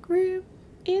dark room.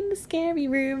 In the scary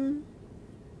room.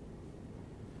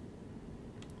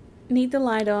 Need the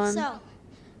light on. So,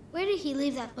 where did he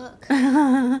leave that book?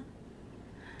 I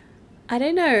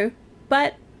don't know,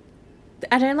 but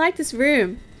I don't like this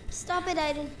room. Stop it,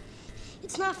 Aiden.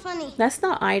 It's not funny. That's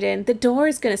not Aiden. The door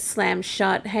is gonna slam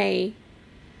shut. Hey,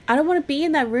 I don't want to be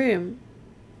in that room.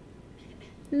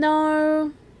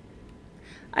 No.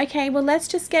 Okay, well, let's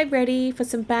just get ready for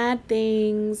some bad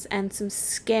things and some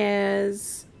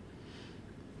scares.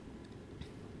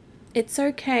 It's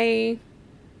okay.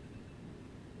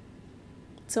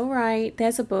 It's alright.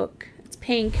 There's a book. It's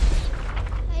pink.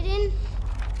 Aiden?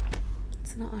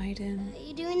 It's not Aiden. Are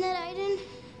you doing that, Aiden?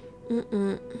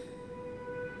 Mm-mm.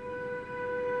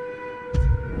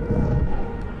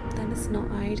 That is not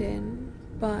Aiden,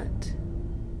 but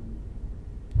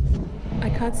I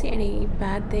can't see any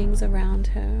bad things around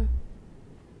her.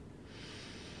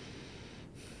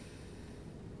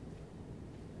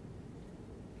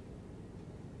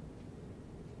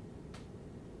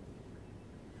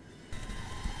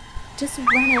 Just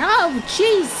run out. Oh,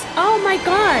 jeez. Oh, my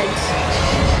God.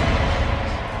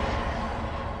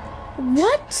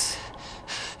 What?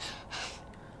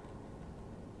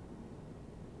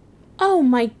 Oh,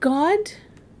 my God.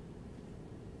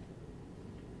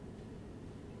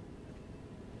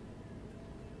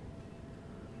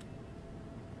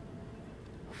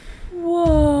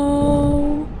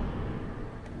 Whoa.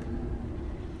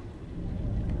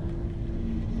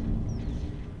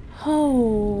 Oh,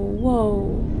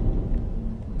 whoa.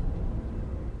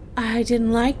 I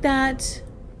didn't like that.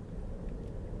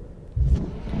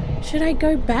 Should I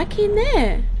go back in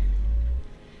there?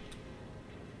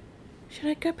 Should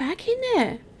I go back in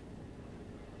there?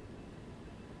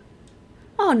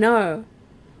 Oh no.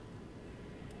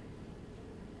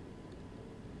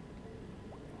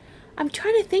 I'm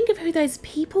trying to think of who those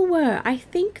people were. I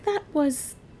think that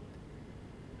was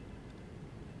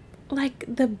like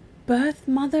the birth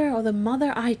mother or the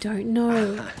mother. I don't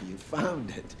know. You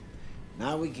found it.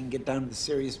 Now we can get down to the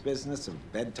serious business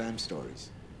of bedtime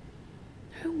stories.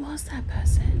 Who was that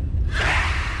person?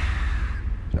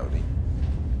 Jodie.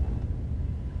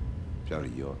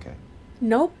 Jodie, you okay?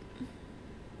 Nope.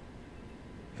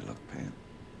 You look pale.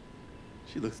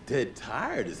 She looks dead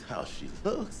tired is how she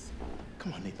looks.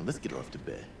 Come on, Nathan, let's get her off to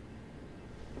bed.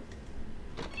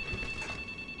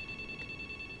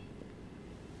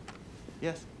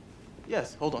 Yes.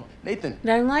 Yes, hold on. Nathan.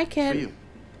 Don't like For it. you.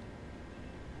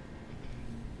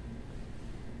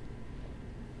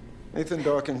 Nathan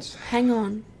Dawkins. Hang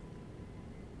on.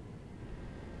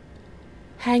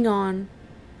 Hang on.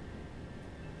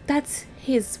 That's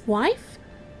his wife?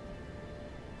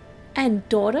 And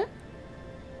daughter?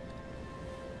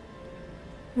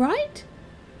 Right?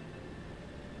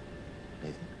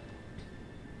 Nathan?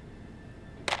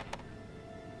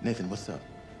 Nathan, what's up?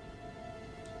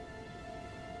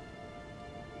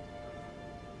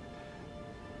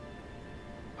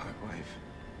 My wife.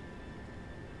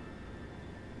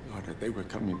 Daughter, they were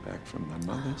coming back from my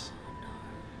mother's. Oh, no.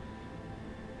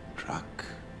 Truck.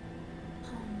 Oh,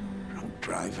 no. Drunk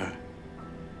driver.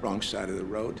 Wrong side of the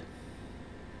road.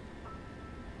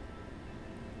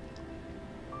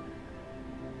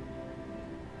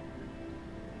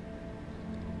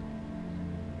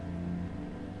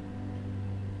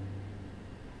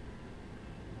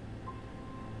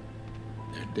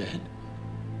 They're dead.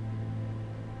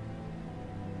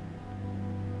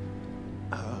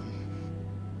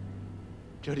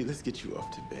 Jodie, let's get you off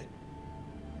to bed.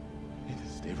 Nathan,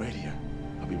 stay right here.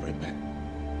 I'll be right back.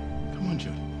 Come on,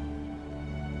 Jodie.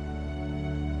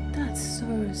 That's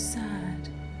so sad.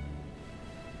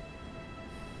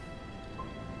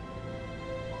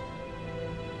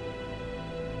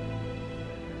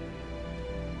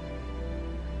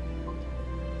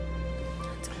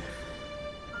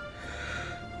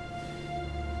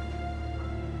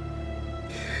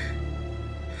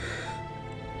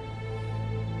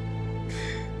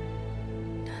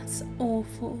 That's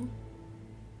awful. That's awful.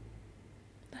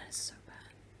 That is so bad.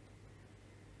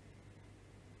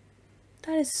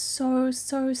 That is so,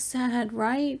 so sad,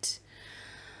 right?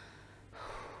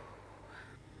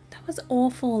 That was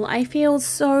awful. I feel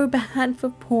so bad for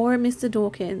poor Mr.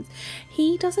 Dawkins.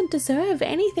 He doesn't deserve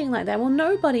anything like that. Well,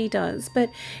 nobody does, but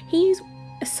he's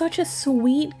such a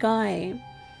sweet guy.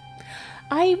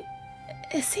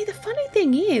 See, the funny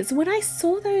thing is, when I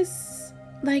saw those,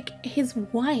 like, his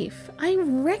wife, I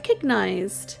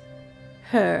recognized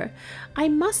her. I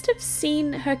must have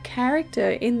seen her character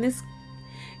in this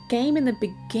game in the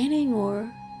beginning,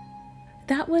 or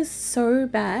that was so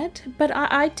bad. But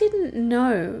I didn't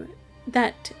know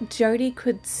that Jodie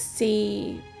could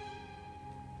see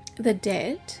the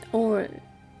dead or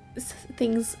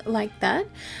things like that.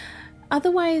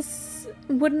 Otherwise,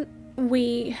 wouldn't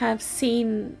we have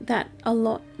seen that a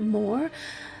lot more?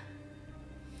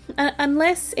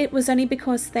 Unless it was only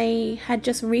because they had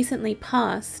just recently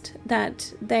passed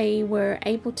that they were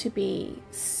able to be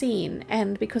seen,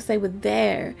 and because they were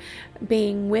there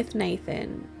being with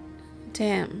Nathan.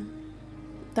 Damn,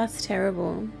 that's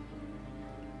terrible.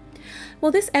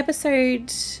 Well, this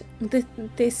episode,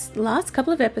 this last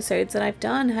couple of episodes that I've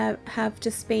done have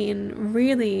just been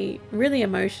really, really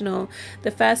emotional. The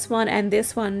first one and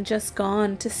this one just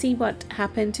gone. To see what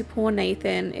happened to poor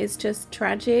Nathan is just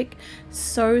tragic,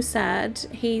 so sad.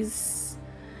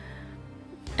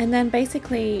 And then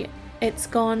basically it's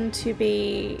gone to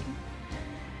be,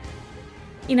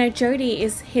 you know, Jodie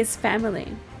is his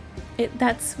family.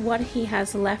 That's what he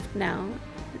has left now.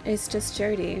 It's just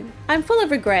Jodie. I'm full of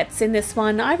regrets in this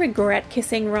one. I regret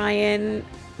kissing Ryan,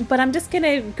 but I'm just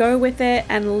gonna go with it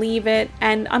and leave it.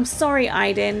 And I'm sorry,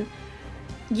 Aiden.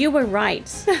 You were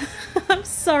right. I'm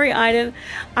sorry, Aiden.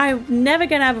 I'm never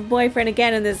gonna have a boyfriend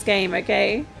again in this game,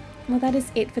 okay? Well, that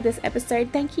is it for this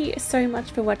episode. Thank you so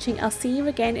much for watching. I'll see you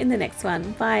again in the next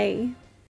one. Bye.